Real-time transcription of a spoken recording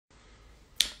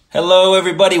Hello,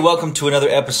 everybody. Welcome to another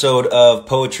episode of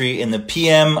Poetry in the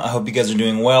PM. I hope you guys are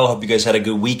doing well. I hope you guys had a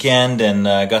good weekend and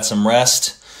got some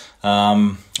rest.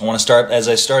 I want to start, as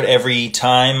I start every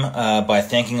time, by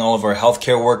thanking all of our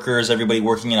healthcare workers, everybody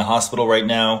working in a hospital right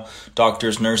now,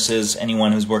 doctors, nurses,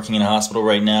 anyone who's working in a hospital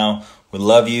right now. We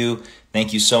love you.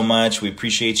 Thank you so much. We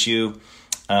appreciate you.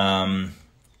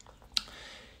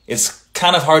 It's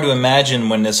kind of hard to imagine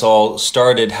when this all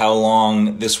started how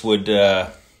long this would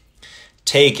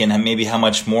take and maybe how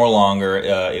much more longer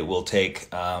it will take.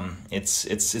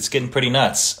 It's getting pretty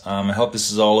nuts. I hope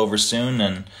this is all over soon,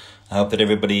 and I hope that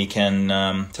everybody can,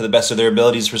 to the best of their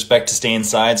abilities, respect to stay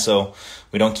inside so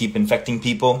we don't keep infecting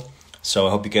people. So I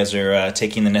hope you guys are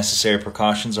taking the necessary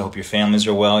precautions. I hope your families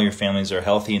are well, your families are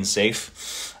healthy and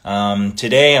safe.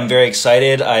 Today I'm very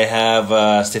excited. I have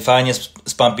Stefania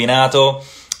Spampinato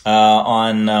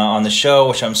on the show,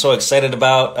 which I'm so excited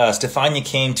about. Stefania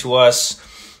came to us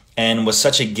and was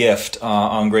such a gift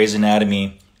on Grey's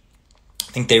Anatomy.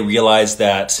 I think they realized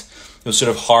that it was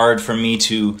sort of hard for me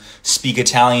to speak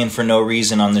Italian for no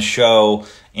reason on the show,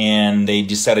 and they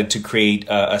decided to create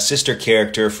a sister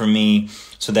character for me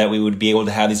so that we would be able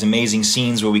to have these amazing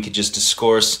scenes where we could just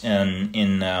discourse in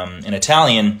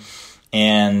Italian.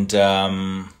 And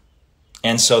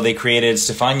so they created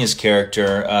Stefania's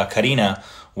character, Carina,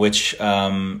 which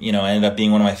ended up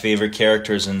being one of my favorite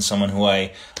characters and someone who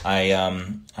I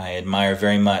admire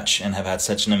very much and have had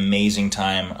such an amazing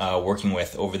time working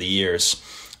with over the years.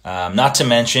 Not to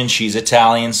mention she's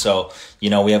Italian, so we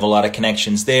have a lot of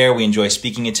connections there. We enjoy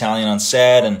speaking Italian on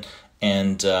set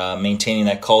and maintaining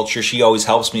that culture. She always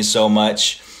helps me so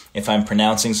much if I'm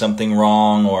pronouncing something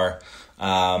wrong or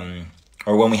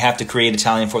when we have to create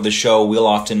Italian for the show. We'll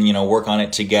often work on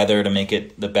it together to make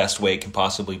it the best way it can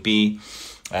possibly be.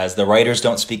 As the writers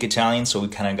don't speak Italian, so we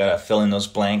kind of got to fill in those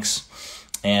blanks.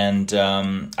 And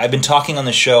I've been talking on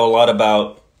the show a lot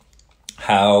about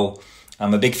how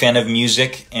I'm a big fan of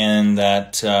music and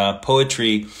that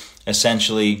poetry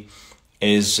essentially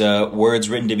is words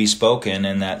written to be spoken,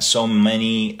 and that so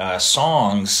many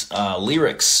songs,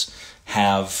 lyrics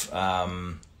have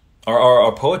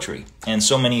are poetry, and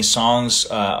so many songs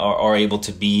are able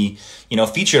to be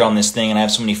featured on this thing. And I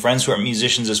have so many friends who are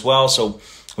musicians as well, so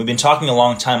we've been talking a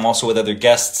long time also with other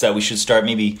guests that we should start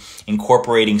maybe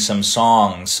incorporating some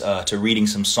songs to reading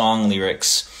some song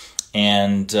lyrics.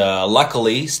 And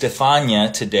luckily,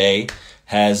 Stefania today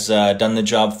has done the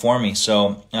job for me.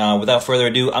 So without further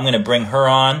ado, I'm going to bring her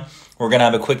on. We're going to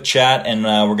have a quick chat, and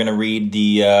we're going to read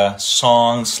the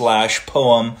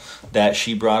song/poem that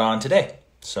she brought on today.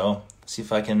 So see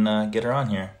if I can get her on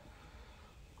here.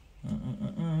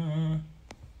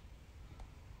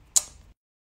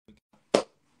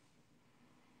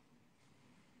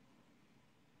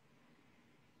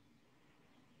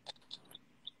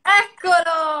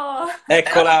 Eccolo!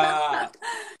 Eccola!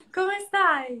 Come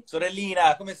stai?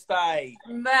 Sorellina, come stai?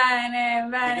 Bene,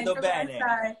 bene. Ti vedo Tu come bene.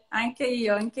 stai? Anche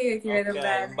io ti vedo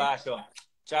bene. Un bacio.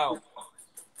 Ciao.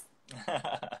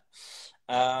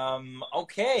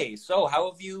 Okay, so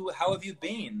how have you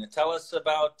been? Tell us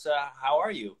about how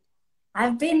are you?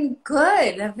 I've been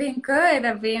good. I've been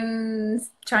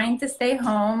trying to stay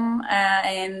home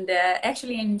and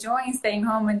actually enjoying staying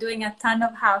home and doing a ton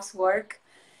of housework.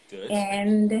 Good.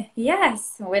 And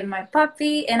yes, with my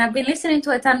puppy, and I've been listening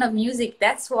to a ton of music.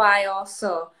 That's why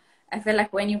also I feel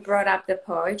like when you brought up the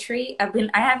poetry, I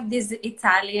have this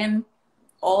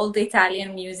old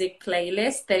Italian music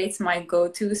playlist that it's my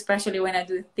go-to, especially when I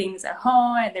do things at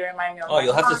home and they remind me of my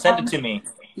You'll have to send it mom. to me.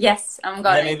 Yes, I'm And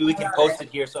going then maybe we can post it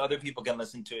here so other people can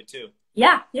listen to it too.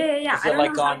 Yeah. Is it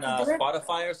like on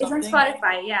Spotify or something? It's on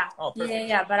Spotify, yeah. Oh, perfect.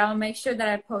 Yeah, but I'll make sure that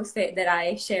I post it, that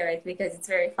I share it, because it's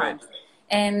very fun. Right.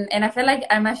 And I feel like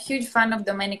I'm a huge fan of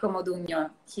Domenico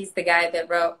Modugno. He's the guy that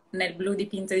wrote Nel blu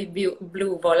dipinto di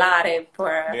blu, Volare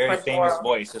for Very for famous world.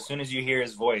 voice. As soon as you hear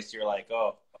his voice, you're like,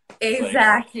 oh.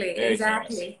 Exactly.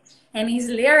 Famous. And his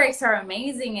lyrics are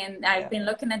amazing, and I've been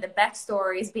looking at the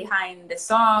backstories behind the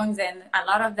songs, and a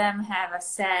lot of them have a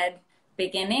sad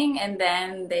beginning, and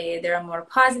then they're more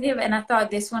positive. And I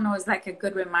thought this one was like a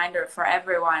good reminder for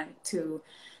everyone to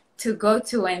go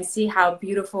to and see how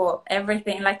beautiful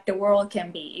everything, like the world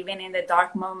can be, even in the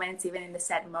dark moments, even in the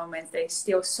sad moments. There's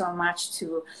still so much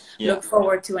to look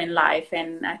forward to in life,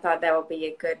 and I thought that would be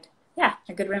a good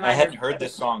reminder. I hadn't heard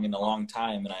this song in a long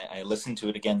time, and I listened to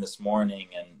it again this morning,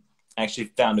 and actually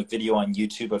found a video on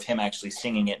YouTube of him actually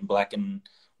singing it in black and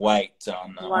white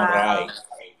on Rai.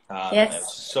 Yes.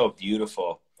 It's so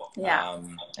beautiful. Yeah.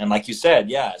 And like you said,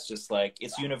 it's just like,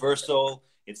 it's universal,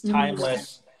 it's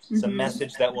timeless. It's a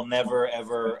message that will never,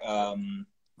 ever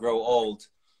grow old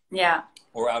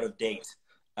or out of date.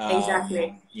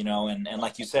 Exactly. You know, and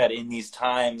like you said, in these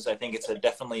times, I think it's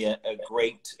definitely a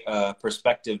great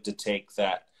perspective to take,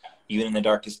 that even in the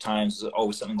darkest times, there's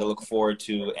always something to look forward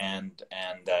to, and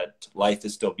that life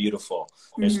is still beautiful.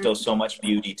 There's still so much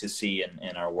beauty to see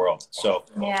in our world. So,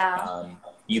 Yeah.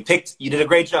 you did a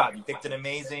great job. You picked an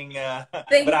amazing,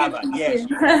 Thank you. brava, Thank you.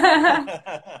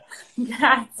 10.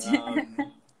 Grazie.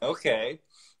 Okay.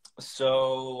 So,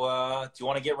 do you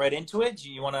want to get right into it? Do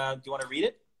you want to read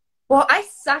it? Well, I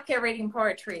suck at reading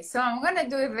poetry, so I'm gonna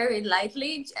do it very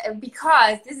lightly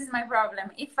because this is my problem.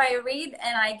 If I read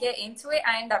and I get into it,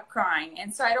 I end up crying,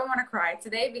 and so I don't want to cry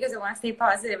today because I want to stay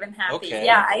positive and happy. Okay.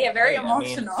 Yeah, I get very Hey, I mean,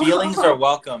 emotional. feelings are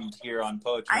welcomed here on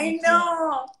Poetry I Museum.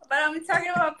 know, but I'm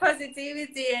talking about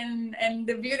positivity and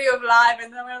the beauty of life,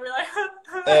 and I'm gonna be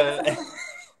like.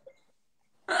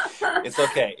 It's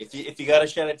okay. If you gotta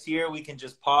shed a tear, we can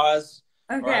just pause,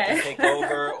 or I can Okay. take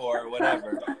over, or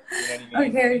whatever. You know what I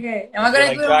mean? Okay, okay. Am I If you're gonna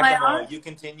like, do it on my Giacomo, own? you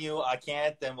continue, I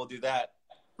can't, then we'll do that.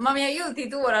 Ma mi aiuti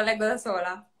tu o la leggo da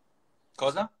sola?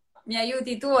 Cosa? Mi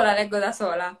aiuti tu o la leggo da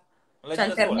sola? Cioè Leggi da sola.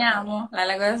 alterniamo? La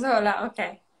leggo da sola? Ok,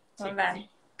 va Sì, bene,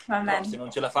 va però se bene. non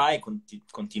ce la fai,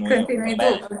 continuo io, va Continui tu,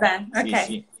 bene? va bene. Sì, Ok,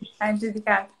 sì. hai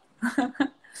giudicato.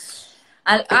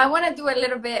 I want to do a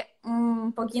little bit,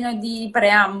 un pochino di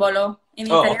preambolo in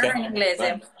Oh, italiano ok. e in inglese.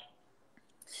 Bene.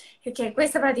 Perché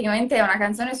questa praticamente è una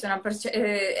canzone su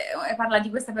parla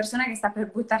di questa persona che sta per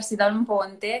buttarsi da un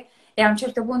ponte e a un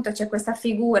certo punto c'è questa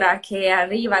figura che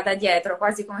arriva da dietro,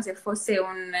 quasi come se fosse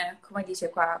come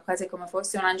dice qua, quasi come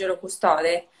fosse un angelo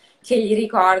custode, che gli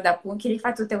ricorda, appunto, che gli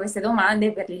fa tutte queste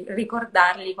domande per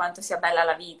ricordargli quanto sia bella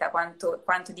la vita, quanto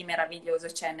di meraviglioso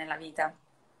c'è nella vita.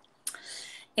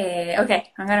 Ok,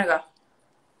 I'm gonna go.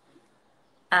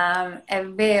 È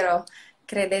vero,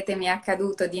 credetemi, è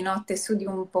accaduto di notte su di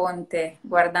un ponte,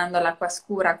 guardando l'acqua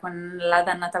scura con la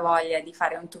dannata voglia di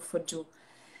fare un tuffo giù.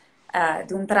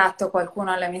 D'un tratto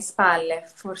qualcuno alle mie spalle,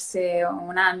 forse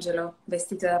un angelo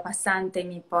vestito da passante,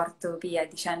 mi porto via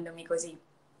dicendomi così.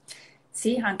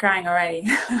 See, I'm crying already.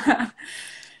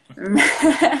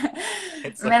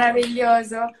 It's okay.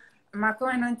 Meraviglioso, ma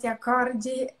come non ti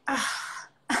accorgi? Ah.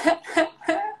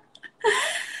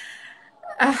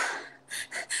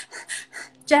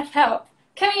 Jeff, help.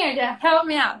 Come here, Jeff, help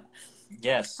me out.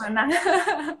 Yes.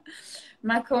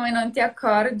 Ma come non ti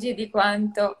accorgi di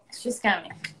quanto... She's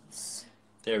coming.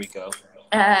 There we go.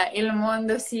 Il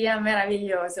mondo sia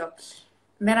meraviglioso.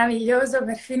 Meraviglioso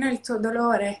perfino il tuo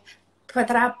dolore.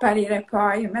 Potrà apparire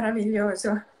poi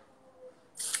meraviglioso.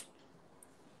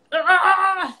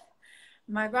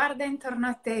 Ma guarda intorno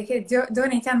a te che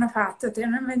doni ti hanno fatto, ti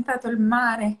hanno inventato il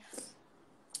mare.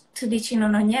 Tu dici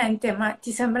non ho niente, ma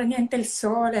ti sembra niente il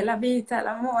sole, la vita,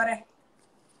 l'amore.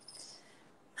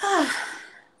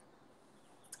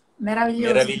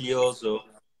 Meraviglioso. Meraviglioso.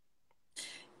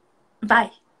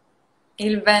 Vai.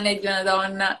 Il bene di una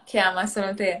donna che ama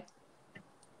solo te.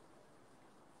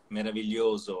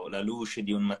 Meraviglioso, la luce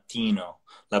di un mattino,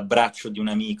 l'abbraccio di un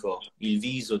amico, il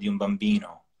viso di un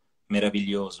bambino.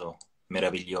 Meraviglioso,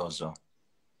 meraviglioso.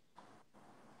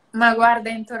 Ma guarda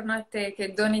intorno a te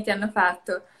che doni ti hanno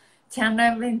fatto. Ti hanno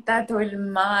inventato il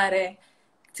mare.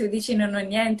 Tu dici non ho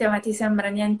niente, ma ti sembra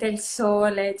niente il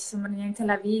sole, ti sembra niente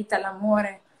la vita,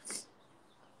 l'amore.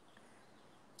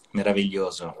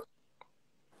 Meraviglioso.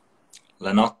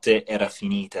 La notte era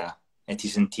finita e ti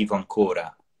sentivo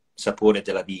ancora, sapore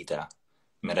della vita.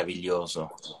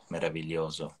 Meraviglioso,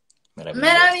 meraviglioso,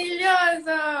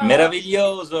 meraviglioso. Meraviglioso!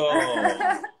 Meraviglioso!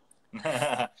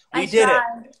 I We did it!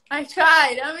 tried. I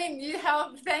tried. I mean, you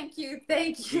helped. Thank you.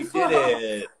 Thank you We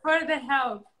did it! for the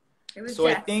help. It was So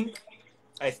Jeff.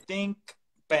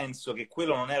 penso che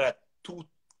quello non era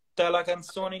tutta la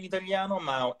canzone in italiano,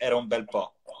 ma era un bel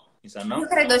po'. Mi sa, no? Io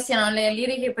credo siano le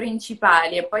liriche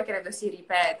principali e poi credo si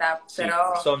ripeta, Sì.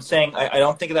 però... So I'm saying I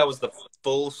don't think that was the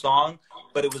full song,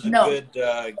 but it was a No.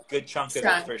 good chunk of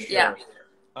it for sure. Yeah.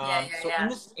 So Yeah.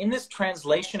 in this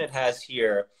translation it has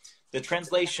here, the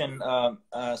translation,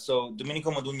 so Domenico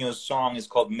Modugno's song is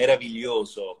called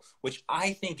Meraviglioso, which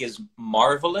I think is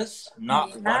marvelous,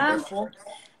 not wonderful.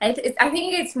 I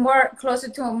think it's more closer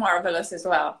to marvelous as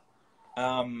well.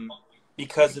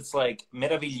 Because it's like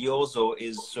meraviglioso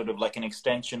is sort of like an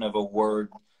extension of a word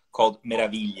called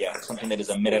meraviglia, something that is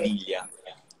a meraviglia,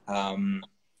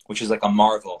 which is like a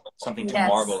marvel, something to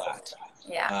marvel at.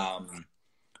 Yeah.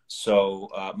 So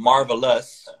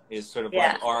marvelous is sort of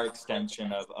like our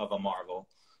extension of a marvel.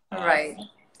 Right.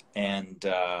 And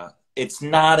it's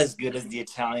not as good as the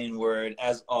Italian word,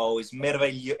 as always.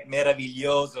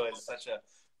 Meraviglioso is such a...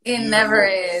 It never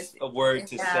is. A word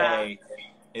to say.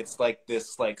 It's like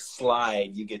this like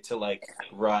slide you get to like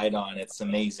ride on. It's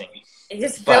amazing. It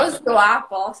just But fills you up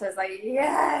also. It's like,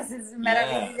 yes, it's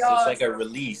yes, it's like a maravilloso.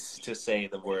 release to say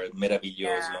the word Yeah.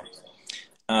 meraviglioso.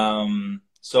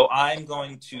 So I'm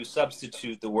going to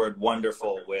substitute the word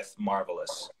wonderful with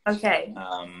marvelous. Okay.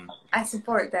 Um, I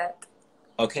support that.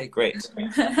 okay, great. Me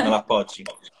l'appoggi.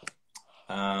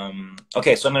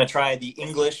 Okay, so I'm going to try the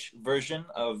English version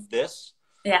of this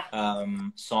Yeah.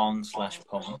 song slash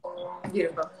poem.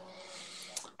 Beautiful.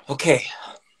 Okay,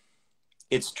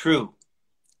 it's true.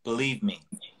 Believe me,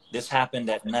 this happened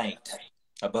at night,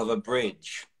 above a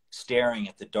bridge, staring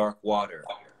at the dark water,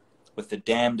 with the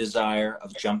damn desire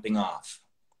of jumping off.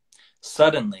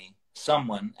 Suddenly,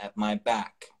 someone at my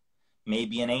back,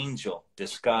 maybe an angel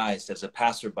disguised as a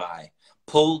passerby,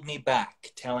 pulled me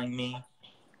back, telling me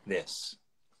this.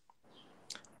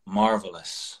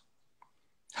 Marvelous.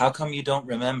 How come you don't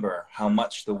remember how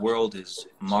much the world is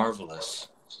marvelous?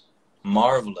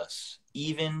 Marvelous.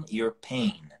 Even your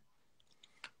pain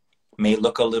may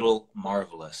look a little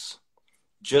marvelous.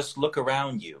 Just look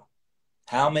around you.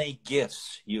 How many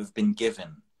gifts you've been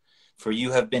given. For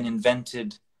you has been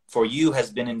invented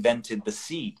the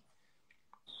sea.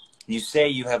 You say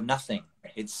you have nothing.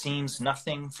 It seems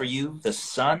nothing for you. The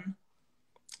sun,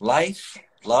 life,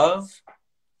 love,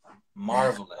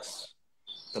 marvelous.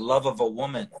 The love of a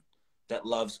woman that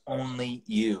loves only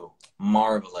you,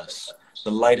 marvelous.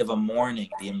 The light of a morning,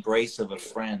 the embrace of a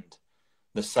friend,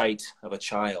 the sight of a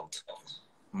child,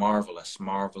 marvelous,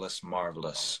 marvelous,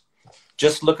 marvelous.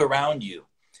 Just look around you,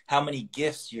 how many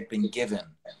gifts you've been given.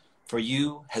 For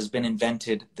you has been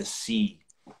invented the sea.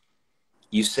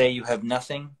 You say you have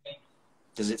nothing.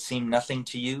 Does it seem nothing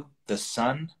to you? The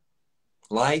sun,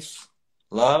 life,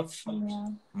 love, Yeah.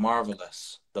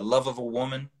 marvelous. The love of a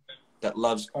woman that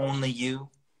loves only you.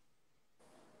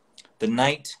 The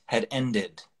night had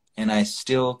ended, and I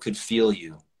still could feel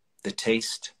you. The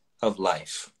taste of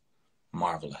life,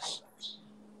 marvelous.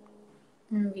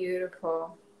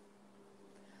 Beautiful.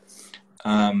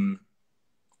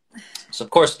 So of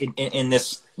course, in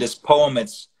this poem,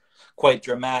 it's quite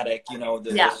dramatic. You know,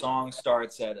 the Yeah. song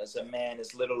starts as a man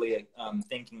is literally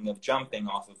thinking of jumping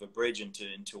off of a bridge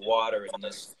into water, and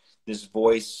this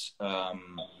voice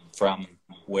from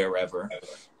wherever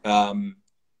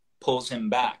pulls him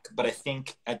back. But I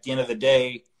think at the end of the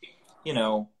day, you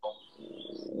know,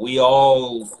 we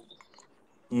all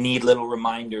need little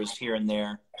reminders here and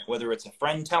there, whether it's a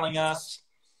friend telling us,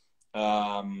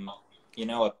 you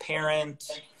know, a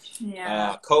parent,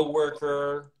 Yeah. a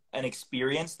coworker, an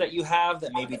experience that you have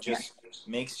that maybe just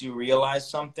makes you realize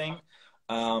something.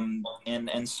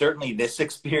 And certainly this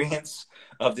experience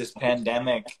of this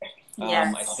pandemic, I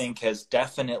Yes. think has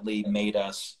definitely made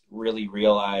us really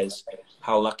realize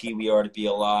how lucky we are to be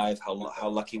alive, how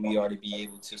lucky we are to be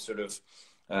able to sort of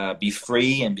be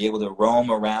free and be able to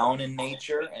roam around in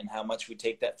nature, and how much we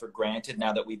take that for granted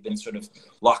now that we've been sort of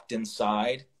locked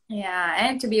inside. Yeah,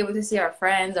 and to be able to see our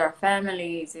friends, our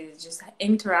families, is just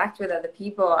interact with other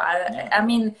people. Yeah. I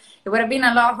mean, it would have been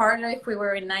a lot harder if we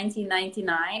were in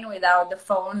 1999 without the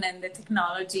phone and the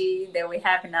technology that we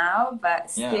have now.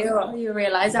 But Yeah. still, you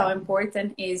realize how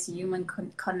important is human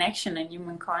connection and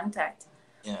human contact.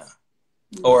 Yeah.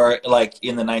 Or like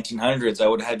in the 1900s, I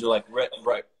would have had to like written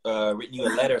you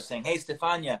a letter saying, "Hey,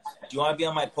 Stefania, do you want to be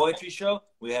on my poetry show?"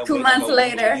 We have Two wait like months a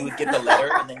week, and later. you would get the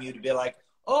letter, and then you'd be like,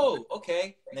 "Oh,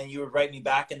 okay," and then you would write me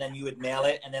back, and then you would mail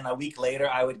it, and then a week later,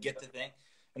 I would get the thing,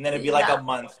 and then it'd be like Yeah, a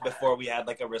month before we had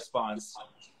like a response.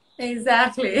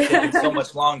 exactly. It's taken so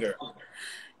much longer.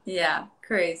 Yeah,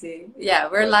 crazy. Yeah,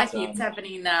 we're But lucky it's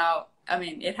happening now. I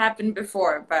mean, it happened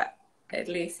before, but at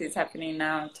least it's happening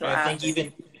now to I think us.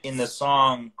 even in the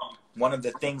song, one of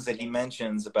the things that he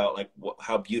mentions about like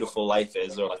how beautiful life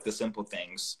is, or like the simple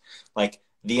things, like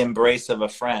the embrace of a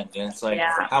friend, and it's like,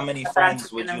 Yeah, how many that's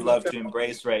friends would gonna you be love true. to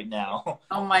embrace right now?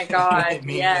 Oh my You know what I God,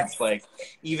 mean? It's yes. like,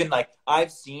 even like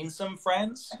I've seen some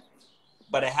friends,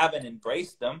 but I haven't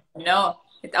embraced them. No,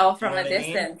 it's all You know from what a I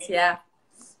mean? distance. Yeah.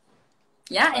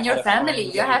 Yeah, I and had your a friend family.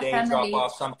 the You other have day drop family.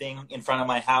 off something in front of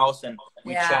my house, and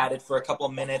we Yeah, chatted for a couple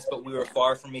of minutes, but we were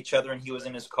far from each other, and he was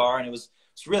in his car, and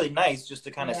it's really nice just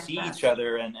to kind of see yeah, each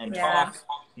other and yeah, talk,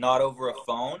 not over a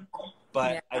phone.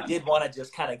 But I yeah. did want to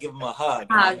just kind of give him a hug,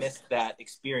 and I Hug, missed that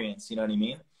experience. You know what I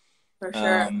mean? for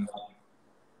sure. Um,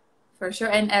 For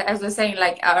sure. And as I was saying,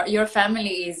 like your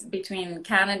family is between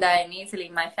Canada and Italy.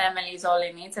 My family is all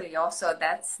in Italy also.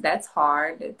 That's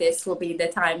hard. This will be the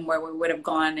time where we would have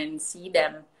gone and see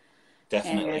them.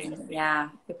 definitely. And yeah,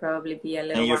 it'd probably be a And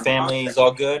little your one family harder. is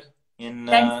all good in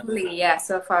Thankfully, yeah,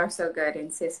 so far so good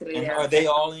in Sicily. and They're are they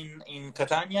all in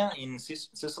Catania in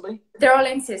Sicily? they're all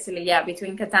in Sicily, yeah,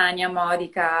 between Catania,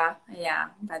 Modica, yeah,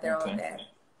 but they're all Okay. there.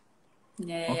 Yeah,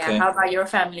 yeah, yeah. Okay. How about your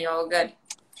family? All good?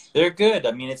 They're good.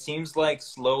 I mean, it seems like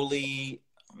slowly,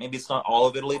 maybe it's not all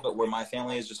of Italy, but where my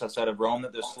family is just outside of Rome,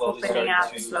 that they're slowly Opening starting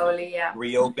up to slowly, yeah.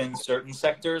 reopen certain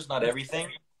sectors, not everything.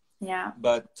 Yeah.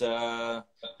 But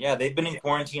yeah, they've been in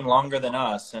quarantine longer than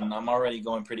us, and I'm already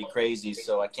going pretty crazy.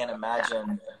 So I can't imagine.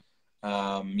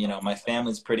 You know, my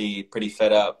family's pretty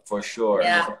fed up for sure.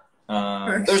 Yeah,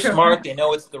 for They're sure. smart. They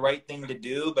know it's the right thing to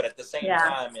do, but at the same Yeah.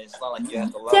 time, it's not like you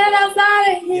have to love Get them. us out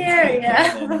of You know here, what I mean?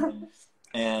 yeah.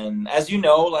 And as you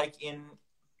know, like in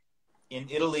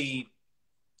Italy,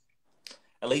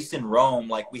 at least in Rome,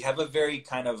 like we have a very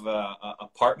kind of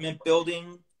apartment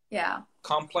building Yeah.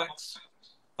 complex.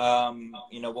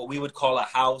 You know, what we would call a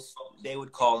house, they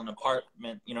would call an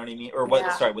apartment, you know what I mean? Or what,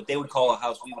 Yeah. sorry, what they would call a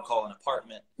house, we would call an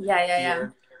apartment Yeah, yeah, yeah.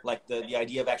 here. Like the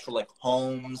idea of actual like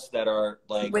homes that are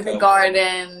like, With the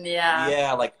garden, yeah.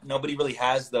 yeah, like nobody really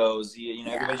has those. You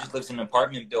know, everybody Yeah. just lives in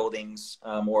apartment buildings,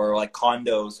 or like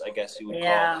condos, I guess you would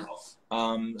Yeah.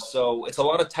 call. So it's a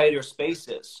lot of tighter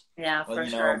spaces. Yeah, Well, for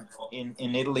you know, sure.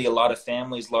 in Italy, a lot of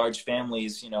families, large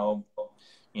families, you know,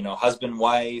 husband,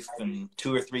 wife, and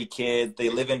 2 or 3 kids. They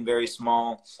live in very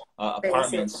small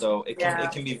apartments, Basics. so Yeah.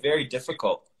 it can be very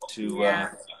difficult Yeah.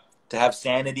 to have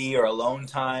sanity or alone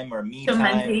time or me To time.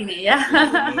 maintain it, You know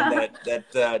what I mean? yeah.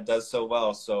 That does so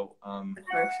well. So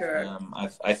For sure.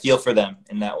 I feel for them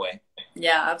in that way.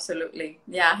 Yeah, absolutely.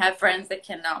 Yeah, I have friends that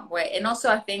cannot wait. And also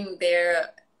I think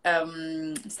their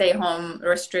stay home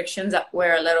restrictions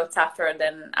were a little tougher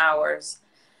than ours.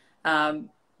 Um,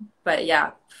 but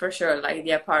yeah, for sure, like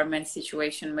the apartment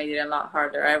situation made it a lot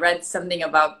harder. I read something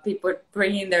about people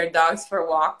bringing their dogs for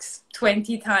walks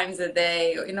 20 times a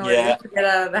day in order Yeah, to get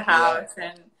out of the yeah, house.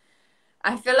 And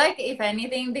I feel like, if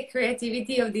anything, the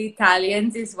creativity of the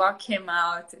Italians is what came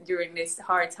out during these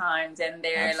hard times, and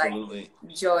their like absolutely.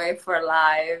 joy for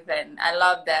life. And I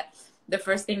love that the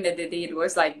first thing that they did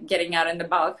was like getting out on the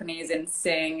balconies and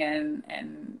sing and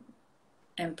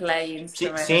play Seeing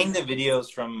instruments. the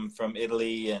videos from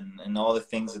Italy and all the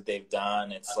things that they've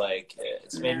done, it's like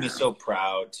it's made me Yeah. so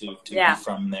proud to be Yeah.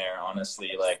 from there.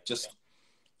 Honestly, like just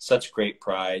such great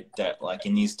pride that like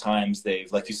in these times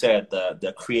they've, like you said,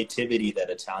 the creativity that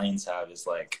Italians have is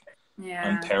like Yeah.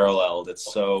 unparalleled. It's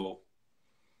so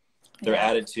their Yeah.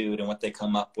 attitude and what they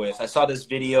come up with. I saw this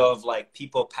video of like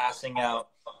people passing out,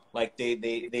 like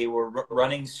they were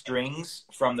running strings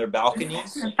from their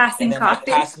balconies And and passing then like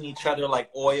coffee. passing each other like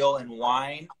oil and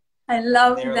wine. I And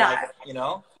love they were like, that. you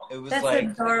know, it was That's like,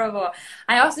 adorable.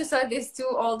 I also saw these two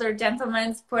older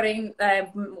gentlemen putting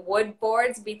wood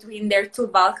boards between their two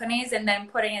balconies and then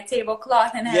putting a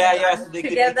tablecloth and yeah, having yeah, so lunch they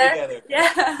could eat together. together.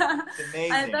 Yeah. It's I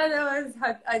amazing. thought it was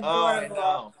Oh,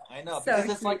 adorable. I know, So because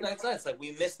it's like cute. that's us. Like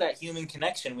we miss that human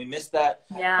connection. We miss that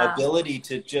Yeah. ability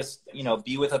to just, you know,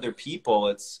 be with other people.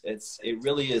 It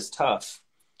really is tough.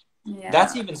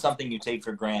 That's Yeah. even something you take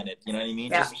for granted. You know what I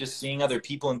mean? Yeah. Just seeing other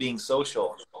people and being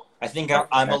social. I think For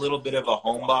I'm a sure. little bit of a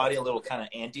homebody, a little kind of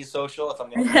antisocial, if I'm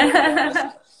going to be totally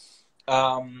honest.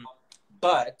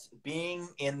 But being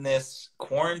in this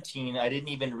quarantine, I didn't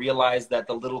even realize that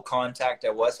the little contact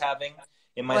I was having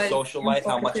in my Was social life,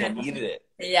 how much I needed important.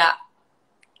 it. Yeah.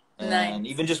 And Nice.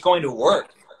 even just going to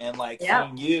work and like Yeah.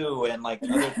 seeing you and like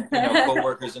other, you know,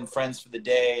 coworkers and friends for the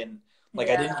day. And like,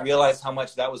 I didn't Yeah. realize how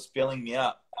much that was filling me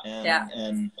up. Yeah.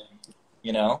 And,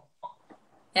 you know,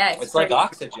 Yeah, it's it's like pretty.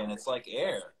 oxygen. It's like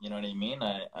air. You know what I mean?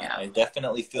 Yeah. I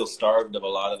definitely feel starved of a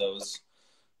lot of those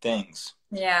things.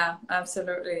 Yeah,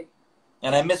 absolutely.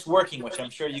 And I miss working, which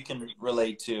I'm sure you can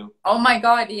relate to. Oh my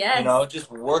God, You yes, know, just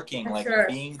working, for like sure.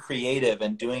 being creative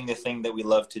and doing the thing that we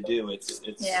love to do.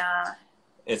 Yeah.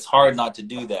 It's hard not to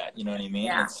do that. You know what I mean?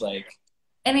 Yeah. It's like,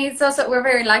 And it's also, we're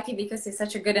very lucky because it's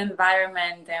such a good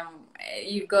environment and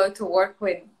you go to work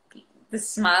with the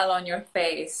smile on your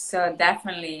face. So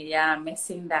definitely, yeah,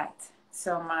 missing that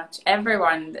so much.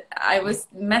 Everyone, I was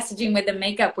messaging with the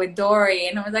makeup with Dory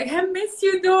and I was like, I miss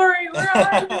you, Dory. Where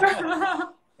are you?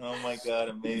 oh my God,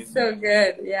 amazing. So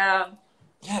good. Yeah.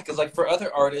 Yeah, because like for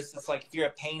other artists, it's like if you're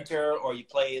a painter or you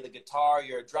play the guitar,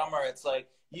 you're a drummer, it's like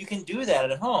you can do that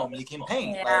at home. You can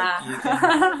paint. Like you can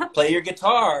Yeah. play your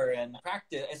guitar and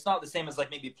practice. It's not the same as like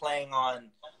maybe playing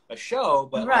on a show,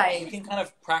 but like you Right. can kind of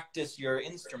practice your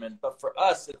instrument. But for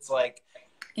us, it's like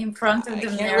In front of I the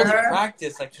can't really mirror.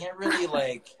 practice. I can't really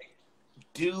like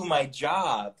do my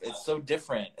job. It's so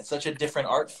different. It's such a different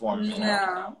art form, you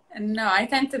know? No, I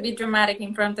tend to be dramatic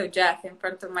in front of Jeff, in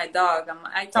front of my dog.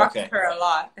 I talk to Okay. her a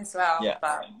lot as well, Yeah.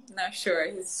 but not sure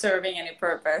it's serving any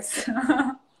purpose.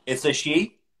 It's a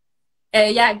she?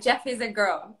 Yeah, Jeff is a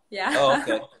girl. Yeah. Oh,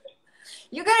 okay.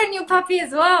 You got a new puppy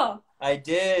as well. I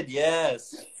did,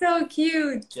 yes. So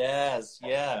cute. Yes,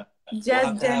 yeah. We'll have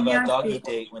Just to have a doggy Gianniotti.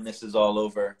 date when this is all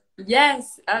over.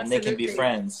 Yes, And they can be absolutely.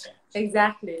 friends.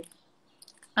 Exactly.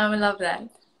 I would love that.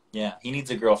 Yeah, he needs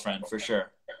a girlfriend for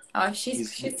sure. Oh,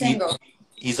 she's single.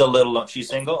 He's a little. She's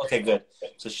single. Okay, good.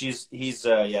 So he's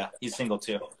single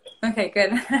too. Okay,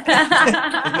 good.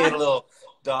 We made a little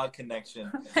dog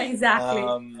connection. Exactly.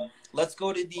 Let's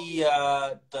go to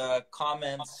the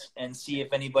comments and see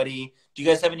if anybody. Do you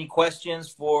guys have any questions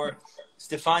for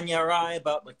Stefania or I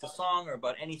about like the song or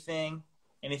about anything?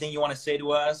 Anything you want to say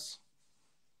to us?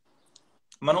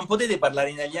 Ma non potete parlare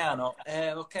in italiano?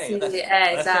 Ok, Sì,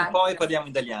 adesso un po' e esatto. parliamo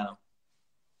italiano.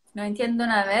 Non entiendo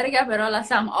una verga, però la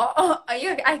Sam.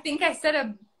 I think I said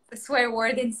a swear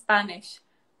word in Spanish.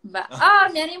 But,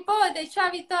 mia nipote, ciao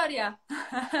Vittoria.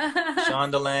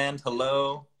 Shondaland,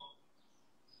 hello.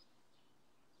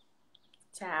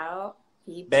 Ciao,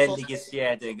 people. Belli che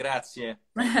siete, grazie.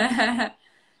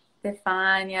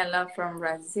 Stefania, love from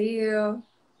Brazil.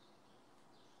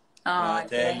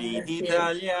 Fratelli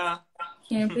d'Italia.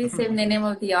 Can you please say the name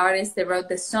of the artist that wrote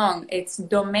the song? It's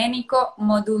Domenico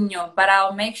Modugno, but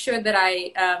I'll make sure that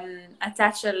I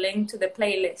attach a link to the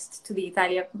playlist, to the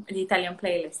Italian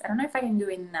playlist. I don't know if I can do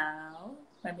it now.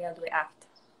 Maybe I'll do it after.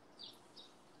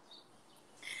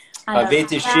 Allora,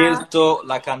 avete scelto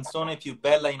la canzone più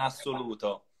bella in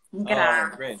assoluto.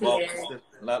 Grazie. Oh, great.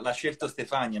 Well, l'ha scelto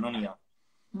Stefania, non io.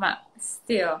 Ma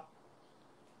still.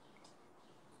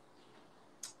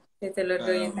 Siete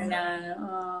l'orgoglio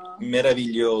italiano.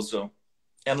 Meraviglioso.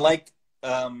 And like,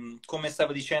 come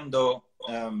stava dicendo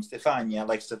Stefania,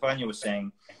 like Stefania was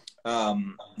saying,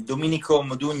 Domenico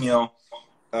Modugno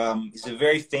is a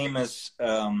very famous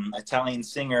Italian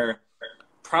singer,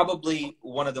 probably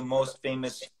one of the most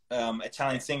famous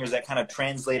Italian singers that kind of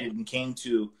translated and came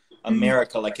to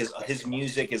America. Like his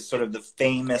music is sort of the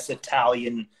famous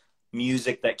Italian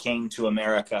music that came to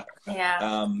America.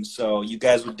 Yeah. So you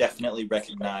guys would definitely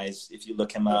recognize if you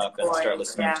look him up and start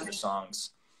listening to the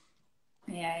songs.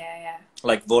 Yeah.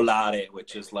 Like Volare,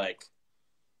 which is like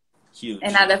huge.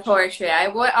 Another poetry. I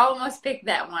would almost pick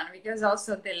that one because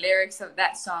also the lyrics of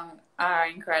that song are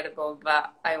incredible,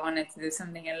 but I wanted to do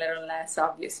something a little less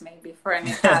obvious maybe for an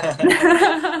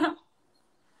Italian.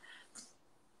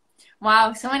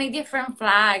 Wow, so many different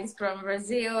flags from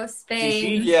Brazil, Spain.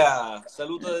 Sicilia!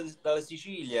 Saluto dalla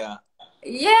Sicilia!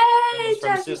 Yay!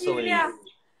 From Sicily.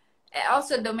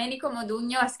 Also, Domenico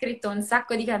Modugno ha scritto un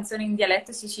sacco di canzoni in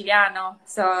dialetto siciliano,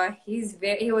 so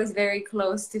he was very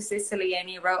close to Sicily and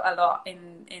he wrote a lot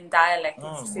in dialect,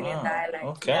 Sicilian dialect.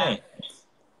 Okay. Yeah.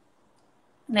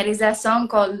 There is a song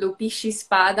called Lupisci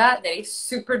Spada that is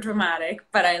super dramatic,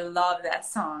 but I love that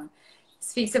song. It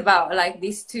speaks about like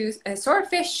these two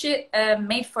swordfish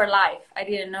made for life. I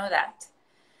didn't know that.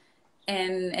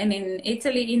 And in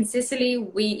Italy, in Sicily,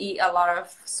 we eat a lot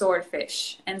of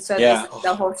swordfish, and so this is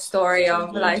the whole story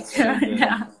of like,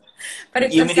 yeah. But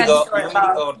it's io mi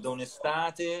ricordo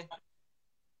un'estate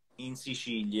in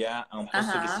Sicilia, a un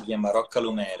posto che si chiama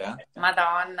Roccalumera.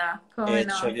 Madonna, come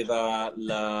no? C'aveva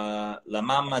la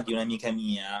mamma di un'amica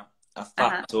mia, ha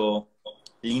fatto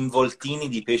gli involtini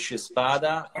di pesce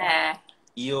spada.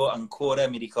 Io ancora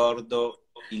mi ricordo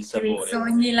il sapore.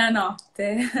 Sogni la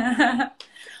notte.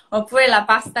 Oppure la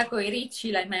pasta coi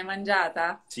ricci, l'hai mai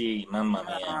mangiata? Sì, mamma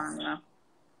mia. Madonna.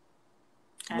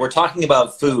 We're talking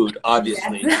about food,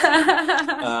 obviously.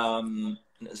 Yes.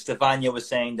 Stefania was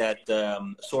saying that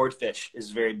swordfish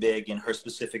is very big in her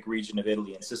specific region of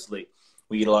Italy, in Sicily.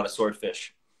 We eat a lot of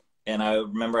swordfish. And I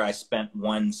remember I spent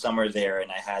one summer there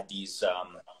and I had these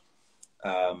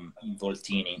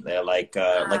voltini. They're like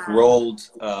rolled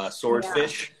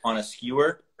swordfish on a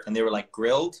skewer, and they were like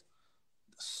grilled.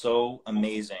 So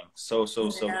amazing. So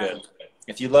good.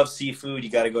 If you love seafood,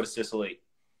 you got to go to Sicily.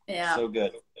 Yeah. So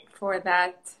good. For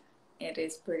that, it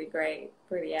is pretty great.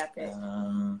 Pretty epic.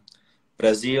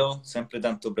 Brazil, sempre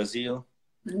tanto Brazil.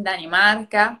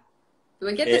 Danimarca. Do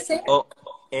we get the same?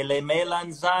 E le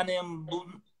melanzane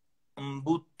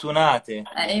imbuttunate.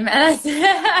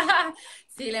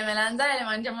 Sì, le melanzane le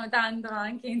mangiamo tanto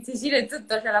anche in Sicilia e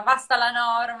tutto. C'è la pasta alla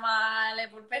norma, le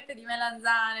polpette di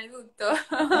melanzane, tutto.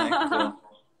 Ecco.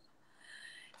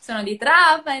 Sono di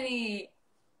Trapani.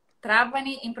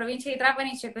 In provincia di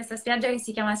Trapani c'è questa spiaggia che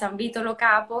si chiama San Vito Lo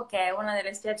Capo, che è una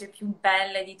delle spiagge più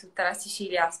belle di tutta la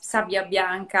Sicilia. Sabbia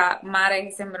bianca, mare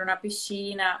che sembra una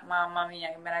piscina. Mamma mia,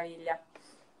 che meraviglia.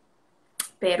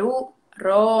 Perù,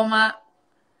 Roma.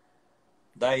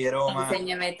 Dai, Roma.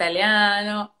 Insegnami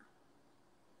italiano.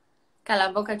 Cala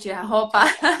boca Giacomo.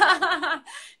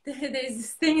 there's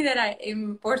this thing that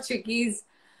in Portuguese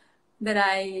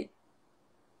that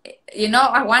you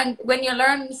know, when you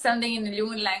learn something in a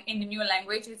new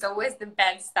language, it's always the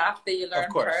bad stuff that you learn Of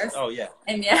course. first. Oh, yeah.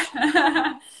 And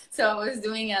yeah, so I was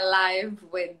doing a live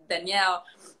with Danielle,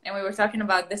 and we were talking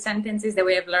about the sentences that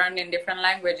we have learned in different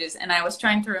languages. And I was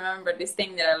trying to remember this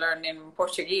thing that I learned in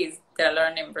Portuguese, that I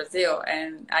learned in Brazil.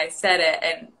 And I said it,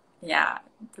 and yeah,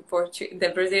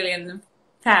 the Brazilian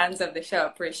fans of the show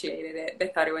appreciated it. They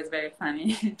thought it was very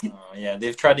funny. Oh, yeah,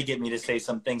 they've tried to get me to say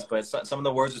some things, but some of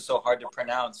the words are so hard to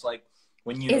pronounce. Like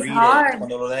when you It's read hard. it,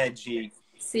 quando lo leggi,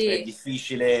 Sì. è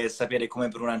difficile sapere come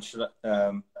pronunciare,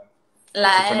 to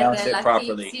La pronounce R, it la T,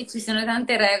 properly. sì, ci sono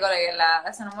tante regole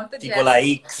che sono molto Tipo la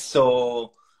diverse. X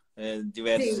o Sì.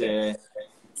 diverse...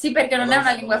 Sì, perché non è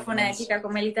una lingua fonetica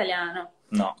come l'italiano.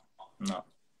 No, no.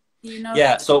 You know?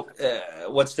 Yeah, so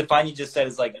what Stefania just said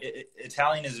is like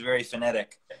Italian is very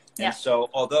phonetic. And Yeah. so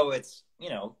although it's, you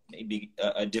know, maybe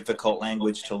a difficult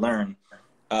language to learn,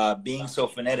 being so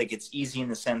phonetic, it's easy in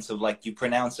the sense of like you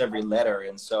pronounce every letter.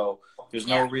 And so there's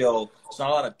no there's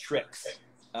not a lot of tricks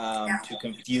to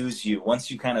confuse you. Once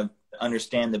you kind of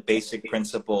understand the basic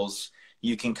principles,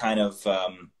 you can kind of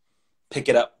pick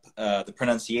it up, the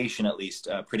pronunciation at least,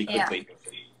 pretty quickly.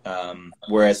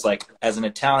 Whereas like as an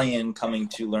Italian coming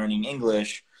to learning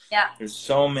English, there's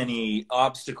so many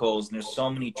obstacles and there's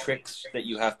so many tricks that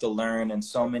you have to learn, and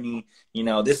so many, you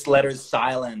know, this letter's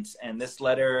silent and this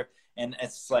letter, and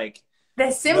it's like the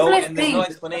simplest and thing. there's no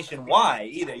explanation why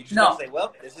either. You just have to say,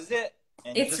 well, this is it.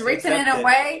 And it's written in a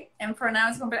way and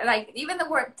pronounced completely. Like even the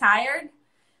word tired.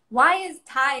 Why is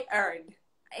tired?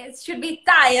 It should be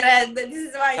tired. This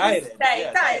is why you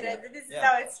say tired. This is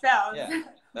how it's spelled. Yeah.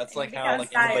 That's like how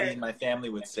like anybody in my family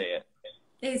would say it.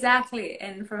 Exactly.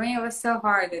 And for me, it was so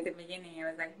hard at the beginning. I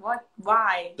was like, what?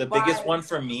 Why? The biggest one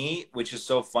for me, which is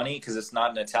so funny because it's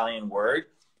not an Italian word,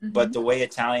 but the way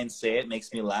Italians say it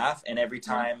makes me laugh. And every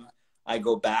time I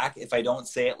go back, if I don't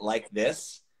say it like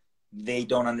this, they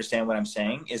don't understand what I'm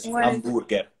saying, is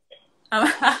hamburger.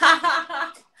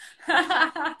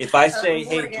 If I say,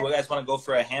 hey, do you guys want to go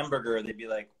for a hamburger? They'd be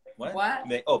like, what?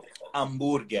 Oh,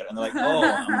 hamburger. And they're like,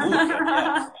 oh, hamburger,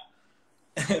 yeah.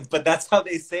 But that's how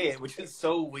they say it, which is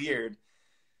so weird.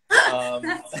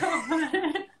 That's so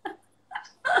funny.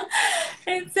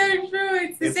 It's so true.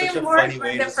 It's the same word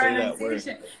for the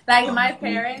pronunciation. Like my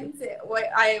parents, when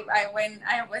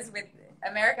I was with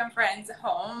American friends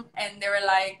home, and they were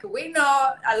like, we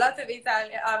know a lot of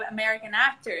American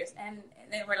actors, and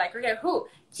they were like, okay, who?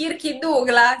 Kirk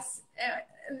Douglas.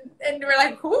 And they were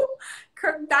like, who?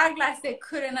 Kirk Douglas. They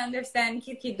couldn't understand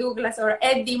Kirk Douglas or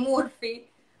Eddie Murphy.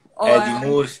 Or Eddie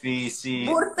Murphy, see.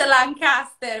 Burt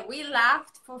Lancaster. We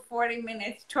laughed for 40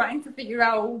 minutes trying to figure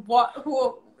out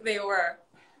who they were.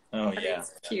 Oh, but yeah.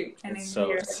 It's cute. And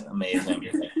it's amazing.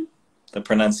 The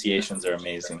pronunciations are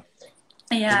amazing.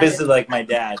 Yeah. It's basically like my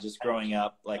dad, just growing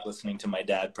up, like listening to my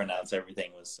dad pronounce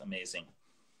everything was amazing.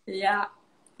 Yeah.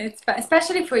 It's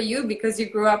especially for you because you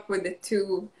grew up with the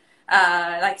two,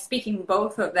 like speaking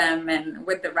both of them and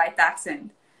with the right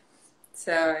accent.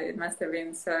 So it must have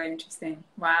been so interesting.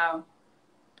 Wow.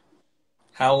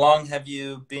 How long have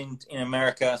you been in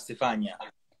America, Stefania?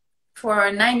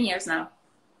 For 9 years now.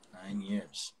 9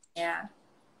 years. Yeah.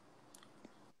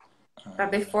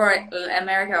 But before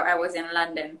America, I was in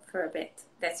London for a bit.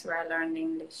 That's where I learned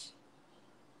English.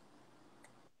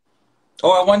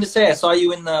 Oh, I wanted to say, I saw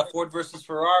you in the Ford versus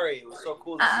Ferrari. It was so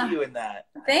cool to see you in that.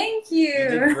 Thank you.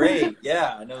 You did great.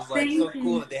 Yeah. And it was like so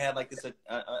cool that they had like this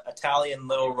Italian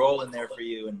little role in there for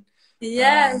you. And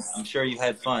yes. I'm sure you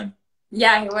had fun.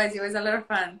 Yeah, it was. It was a lot of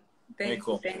fun. Very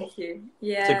cool. Thank you.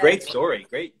 Yeah. It's a great story.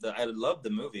 Great. I loved the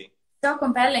movie. So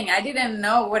compelling. I didn't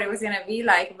know what it was going to be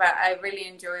like, but I really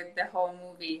enjoyed the whole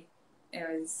movie. It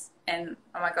was, and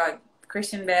oh my God,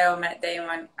 Christian Bale, Matt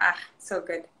Damon. So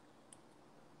good.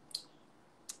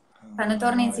 Quando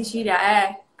torni in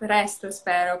Sicilia, presto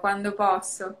spero, quando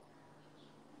posso.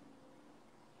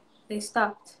 They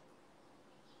stopped.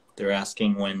 They're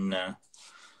asking when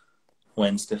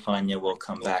Stefania will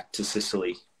come back to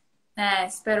Sicily.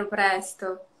 Spero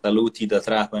presto. Saluti da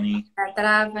Trapani. Da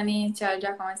Trapani, ciao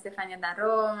Giacomo e Stefania da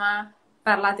Roma.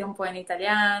 Parlate un po' in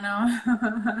italiano.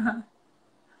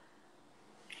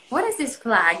 What is this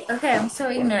flag? Okay, I'm so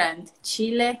ignorant.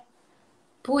 Cile,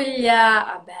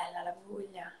 Puglia, bella la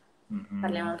Puglia.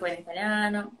 Parliamo un po' in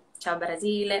italiano. Ciao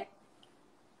Brasile.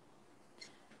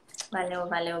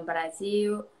 Valeu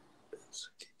Brasil.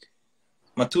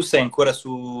 Ma tu sei ancora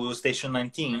su Station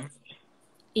 19?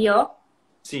 Io?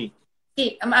 Sì.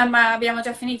 Sì, ma abbiamo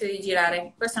già finito di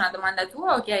girare. Questa è una domanda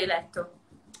tua o che hai letto?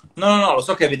 No, no, no, lo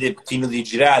so che avete finito di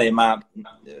girare, ma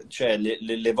cioè,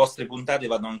 le vostre puntate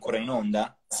vanno ancora in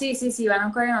onda? Sì, sì, sì, vanno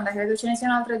ancora in onda, credo ce ne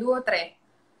siano altre due o tre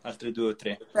Altre due o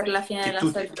tre? per la fine della Che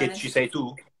stagione. ci sei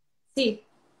tu? Sì,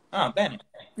 Ah, bene.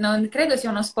 non credo sia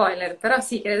uno spoiler, però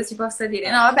sì, credo si possa dire.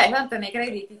 No, Ah, vabbè, tanto nei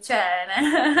crediti c'è.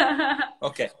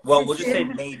 okay. Well, Sì, we'll sì. just say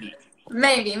maybe.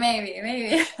 Maybe, maybe,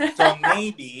 maybe. So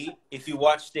maybe if you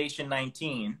watch Station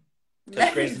 19, because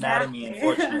Grey's Anatomy, Exactly.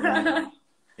 unfortunately,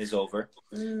 is over,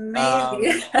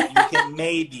 Maybe. you can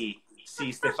maybe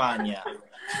see Stefania.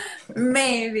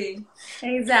 Maybe.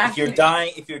 Exactly.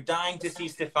 If you're dying to see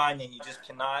Stefania and you just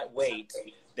cannot wait,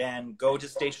 then go to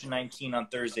Station 19 on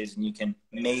Thursdays and you can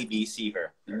maybe see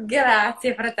her.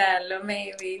 Grazie, fratello,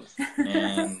 maybe.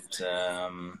 And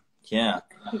yeah,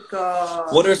 Dico,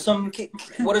 what are some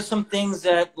what are some things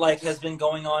that like has been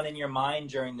going on in your mind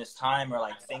during this time, or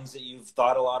like things that you've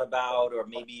thought a lot about, or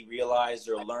maybe realized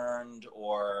or learned,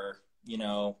 or you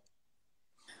know?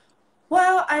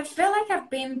 well, I feel like I've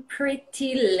been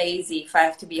pretty lazy, if I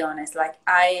have to be honest. Like,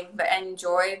 I've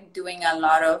enjoyed doing a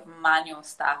lot of manual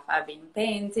stuff. I've been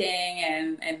painting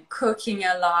and cooking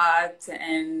a lot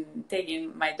and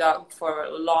taking my dog for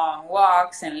long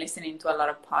walks and listening to a lot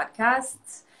of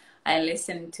podcasts. I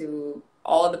listen to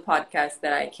all the podcasts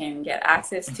that I can get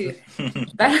access to.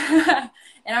 But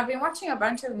and I've been watching a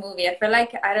bunch of movies. I feel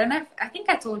like I don't know. I think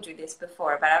I told you this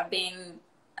before, but I've been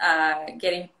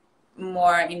getting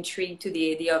more intrigued to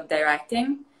the idea of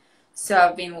directing. So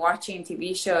I've been watching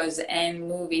TV shows and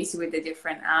movies with a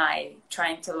different eye,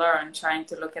 trying to learn, trying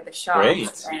to look at the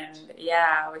shots, Great, and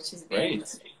yeah, which has been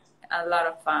great, a lot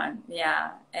of fun.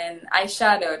 Yeah, and I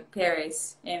shadowed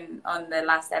Paris in on the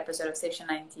last episode of Station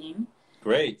 19,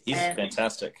 great. He's and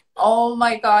fantastic. oh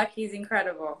my God, he's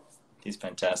incredible. He's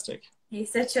fantastic.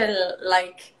 He's such a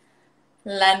like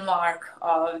landmark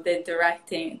of the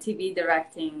directing, TV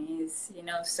directing. He's, he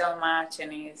knows so much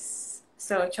and he's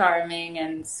so charming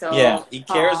and Yeah, so he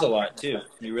cares a calm. lot too.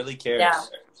 He really Yeah, cares.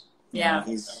 You know, yeah,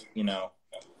 he's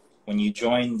when you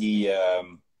join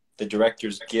the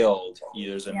Directors Guild,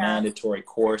 there's a yeah. mandatory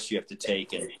course you have to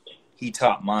take, and he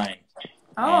taught mine,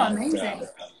 Oh, and amazing.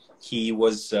 he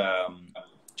was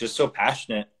just so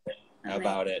passionate Amazing.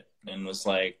 about it, and was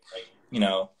like, you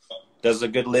know, does a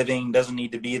good living, doesn't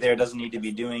need to be there, doesn't need to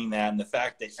be doing that, and the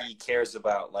fact that he cares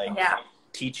about like Yeah,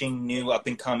 teaching new up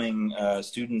and coming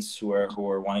students who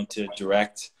are wanting to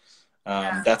direct.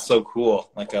 yeah, That's so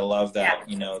cool. Like I love yeah, that,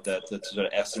 the sort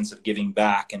of essence of giving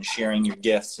back and sharing your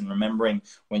gifts and remembering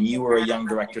when you were a young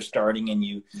director starting and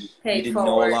you pay didn't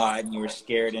know a forward. lot and you were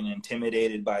scared and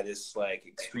intimidated by this like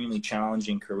extremely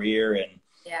challenging career, and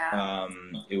Yeah,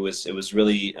 it was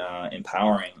really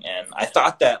empowering. And I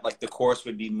thought that like the course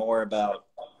would be more about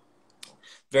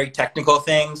very technical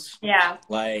things yeah,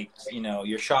 like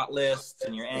your shot lists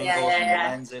and your yeah, angles and your yeah,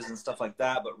 lenses and stuff like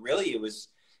that, but really it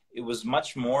was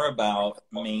much more about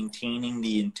maintaining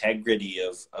the integrity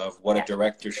of what a yeah,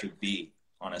 director should be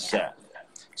on a yeah, set.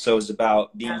 So it's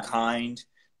about being yeah. kind,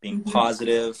 being Hmm.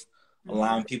 positive, Hmm.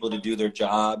 allowing people to do their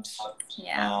jobs,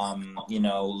 Yeah,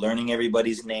 learning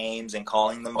everybody's names and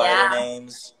calling them by their yeah.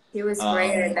 names, He was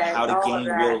great at that, how to all of gain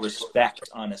real that. respect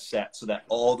on a set so that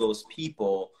all those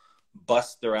people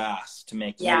bust their ass to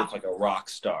make you Yeah, look like a rock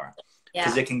star.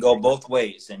 Because yeah, it can go both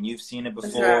ways, and you've seen it for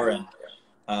before, sure. and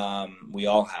we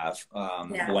all have.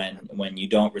 Yeah. When you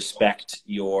don't respect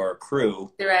your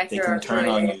crew, they Director can or turn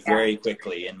on you creator, yeah. very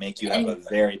quickly and make you have a And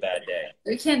very bad day.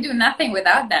 you can do nothing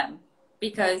without them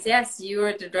because yes, you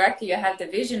are the director, you have the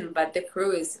vision, but the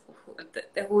crew is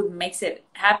who makes it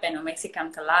happen, who makes it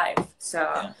come to life. So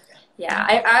Yeah, yeah,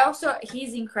 yeah. I also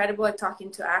he's incredible at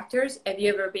talking to actors. Have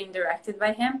you ever been directed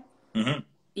by him? Hmm.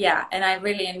 Yeah, and I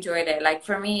really enjoyed it. Like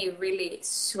for me, it really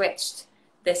switched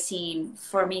the scene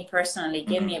for me personally.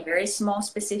 Gave Hmm. me a very small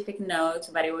specific note,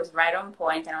 but it was right on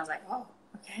point, and I was like, oh,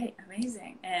 okay,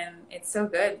 amazing, and it's so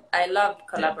good. I loved Yeah.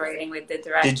 collaborating with the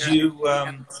director.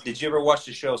 Did you ever watch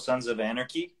the show Sons of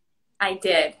Anarchy? I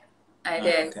did, I Oh,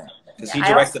 did. okay. Because Yeah, he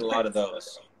I also directed a lot of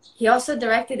those. he also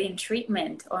directed In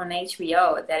Treatment on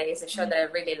HBO. That is a show Mm. that I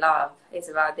really love. It's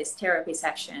about these therapy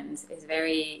sessions. It's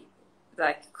very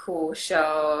like cool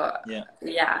show. Yeah.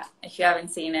 Yeah, if you haven't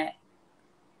seen it,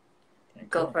 Okay,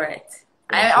 go cool. for it.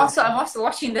 Very cool. I'm also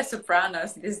watching The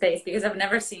Sopranos these days because I've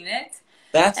never seen it.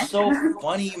 That's so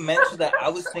funny you mentioned that. I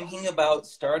was thinking about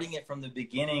starting it from the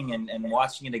beginning and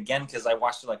watching it again because I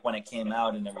watched it like when it came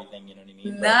out and everything, you know what I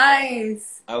mean? But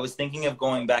Nice. I was thinking of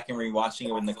going back and rewatching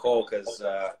it with Nicole because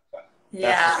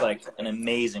that's just Yeah. like an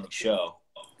amazing show.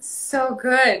 So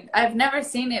good. I've never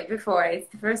seen it before. It's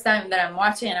the first time that I'm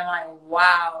watching and I'm like,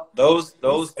 wow. Those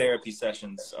therapy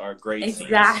sessions are great scenes.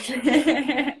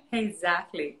 Exactly.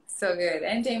 Exactly. So good.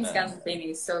 And James Yeah, Gandolfini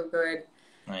is so good.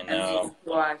 I Amazing know. to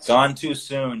watch. Gone too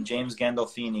soon. James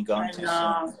Gandolfini, gone I too soon.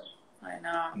 know. I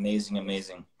know. Amazing,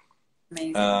 amazing.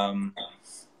 Amazing.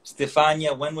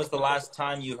 Stefania, when was the last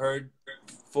time you heard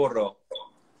Foro?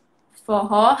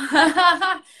 Forró.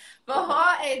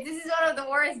 Forró, this is one of the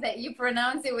words that you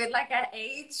pronounce it with like a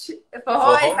H.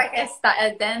 Forró is Forró? like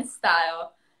a dance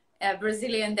style, a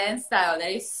Brazilian dance style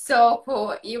that is so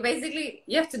cool. You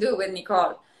have to do it with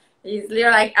Nicole.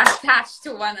 You're like attached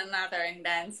to one another in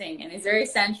dancing, and it's very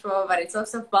sensual, but it's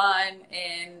also fun.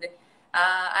 And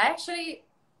I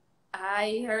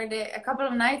heard it a couple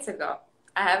of nights ago.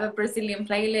 I have a Brazilian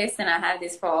playlist, and I had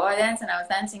this forró dance, and I was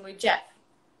dancing with Jeff.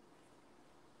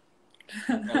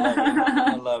 I love it.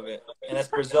 I love it. And that's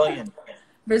Brazilian.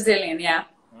 Brazilian, yeah.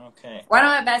 Okay. One of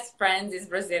my best friends is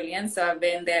Brazilian, so I've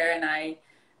been there, and I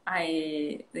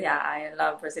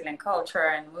love Brazilian culture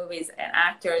and movies and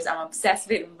actors. I'm obsessed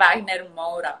with Wagner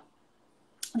Moura.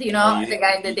 Do you know the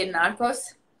guy that did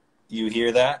Narcos? You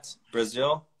hear that,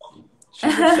 Brazil?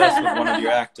 She's obsessed with one of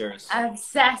your actors. I'm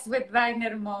obsessed with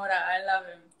Wagner Moura. I love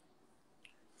him.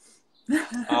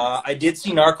 I did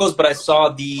see Narcos, but I saw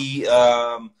the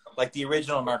like the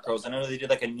original Narcos. I know they did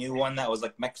like a new one that was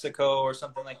like Mexico or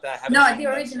something like that. No, the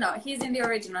original. He's in the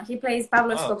original. He plays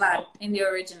Pablo Escobar in the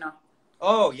original.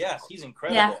 Oh yes, he's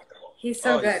incredible. Yeah, he's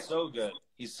so good. He's so good.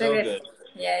 He's so good.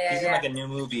 Yeah. He's in like a new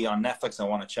movie on Netflix I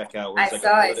want to check out. I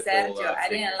saw it, Sergio. I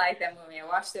didn't like that movie. I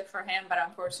watched it for him, but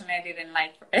unfortunately I didn't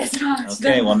like it as much.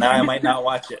 Okay, well now I might not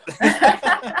watch it.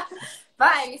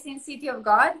 But have you seen City of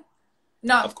God?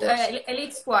 No, of course.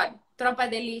 Elite Squad, Tropa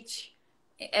de Elite.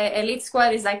 Elite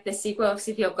Squad is like the sequel of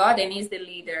City of God, and he's the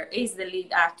leader. He's the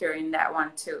lead actor in that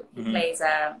one too. He plays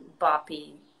a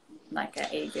boppy, like an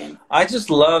agent. I just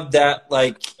love that,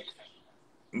 like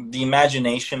the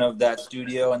imagination of that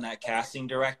studio and that casting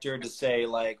director to say,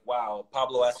 like, wow,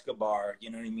 Pablo Escobar. You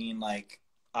know what I mean? Like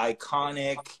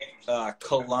iconic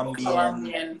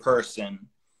Colombian person,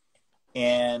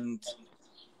 and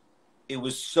it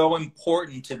was so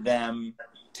important to them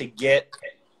to get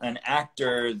an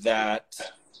actor that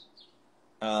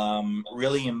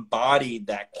really embodied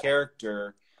that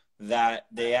character, that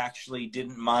they actually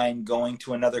didn't mind going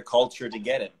to another culture to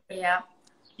get him. Yeah.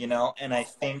 You know, and I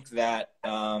think that,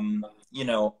 you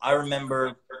know, I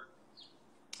remember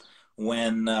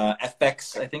when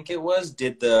FX, I think it was,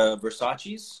 did the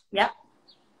Versace's. Yeah.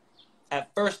 At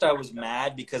first I was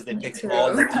mad because they picked all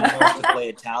Latinos to play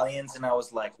Italians, and I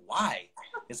was like, why?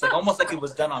 It's like almost like it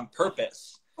was done on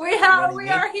purpose. We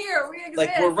are here. We exist.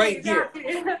 Like we're right here.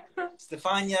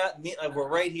 Stefania, we're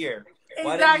right here.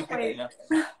 Why Exactly. didn't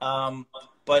you,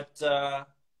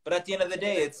 but at the end of the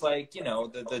day, it's like, you know,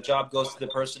 the job goes to the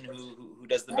person who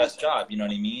does the best job. You know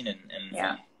what I mean? And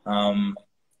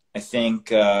I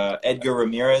think Edgar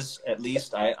Ramirez, at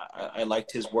least, I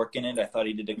liked his work in it. I thought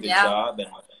he did a good job. And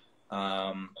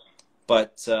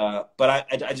but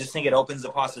I just think it opens the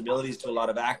possibilities to a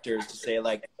lot of actors to say,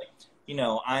 like, you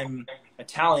know, I'm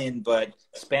Italian, but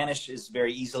Spanish is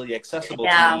very easily accessible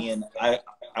to me, and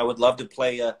I would love to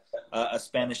play a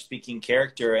Spanish-speaking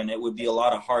character, and it would be a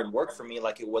lot of hard work for me,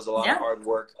 like it was a lot of hard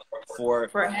work for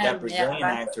that Brazilian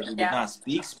actor who did not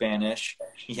speak Spanish.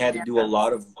 He had to do a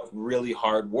lot of really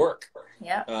hard work.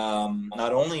 Yeah.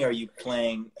 Not only are you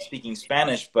speaking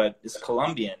Spanish, but it's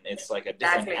Colombian. It's like a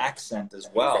different accent as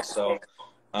well. So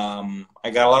I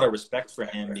got a lot of respect for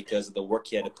him because of the work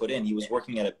he had to put in. He was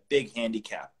working at a big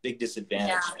handicap, big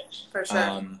disadvantage. Yeah, for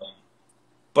sure.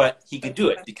 But he could do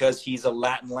it because he's a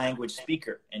Latin language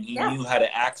speaker, and he knew how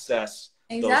to access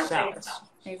those sounds.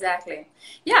 Exactly.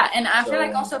 Yeah, and I feel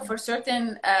like also for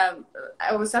certain,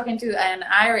 I was talking to an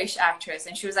Irish actress,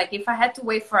 and she was like, if I had to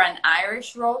wait for an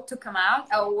Irish role to come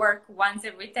out, I would work once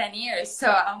every 10 years.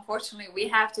 So unfortunately, we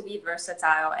have to be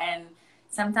versatile, and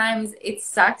sometimes it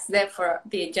sucks that for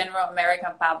the general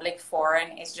American public,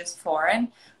 foreign is just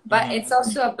foreign, but it's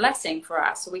also a blessing for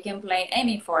us. We can play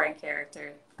any foreign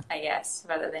character, I guess,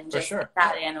 rather than just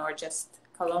Italian or just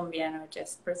Colombian or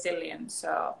just Brazilian.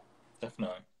 So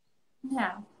definitely.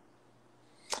 Yeah.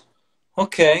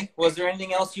 Okay. Was there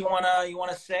anything else you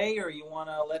wanna say, or you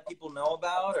wanna let people know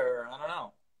about, or I don't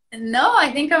know? No,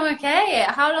 I think I'm okay.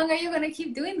 How long are you gonna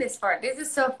keep doing this for? This is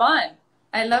so fun.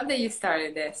 I love that you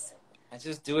started this. I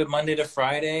just do it Monday to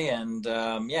Friday, and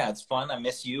yeah, it's fun. I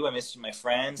miss you. I miss my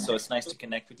friends. So it's nice to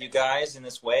connect with you guys in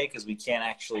this way because we can't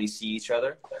actually see each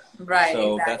other. Right.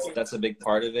 So that's a big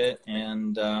part of it.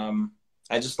 And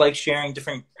I just like sharing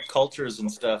different cultures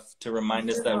and stuff to remind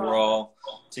us that we're all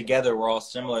together, we're all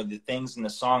similar. The things in the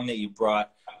song that you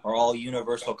brought are all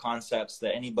universal concepts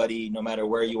that anybody, no matter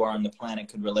where you are on the planet,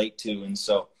 could relate to. And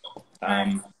so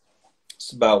Right.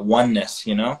 it's about oneness,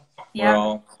 you know? We're Yeah.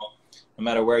 all, no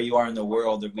matter where you are in the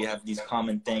world, we have these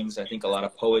common things. I think a lot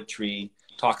of poetry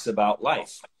talks about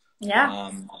life.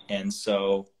 Yeah. And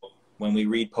so when we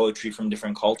read poetry from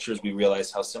different cultures, we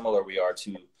realize how similar we are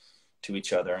to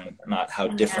each other and not how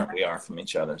Yeah. different we are from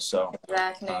each other. So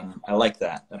Exactly. I like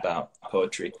that about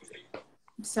poetry.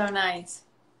 So nice.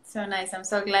 So nice. I'm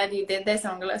so glad you did this.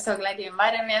 So glad you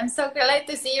invited me. I'm so glad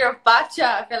to see your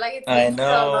pacha. I feel like it's been so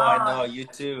I long. know. You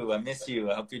too. I miss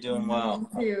you. I hope you're doing well. Me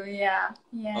too. Yeah.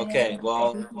 Yeah. Yeah. Okay, Yeah.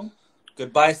 well, Thank you.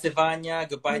 goodbye, Stefania.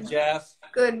 Goodbye, Jeff.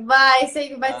 Goodbye. Say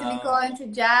goodbye to Nicole Um, and to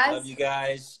love Jazz. you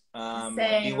guys. Be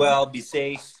Same. well, be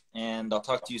safe, and I'll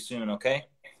talk to you soon, okay?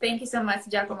 Thank you so much,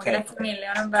 Giacomo. Okay. Grazie mille.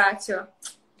 Un abbraccio.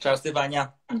 Ciao,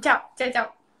 Stefania. Ciao. Ciao.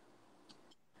 Ciao.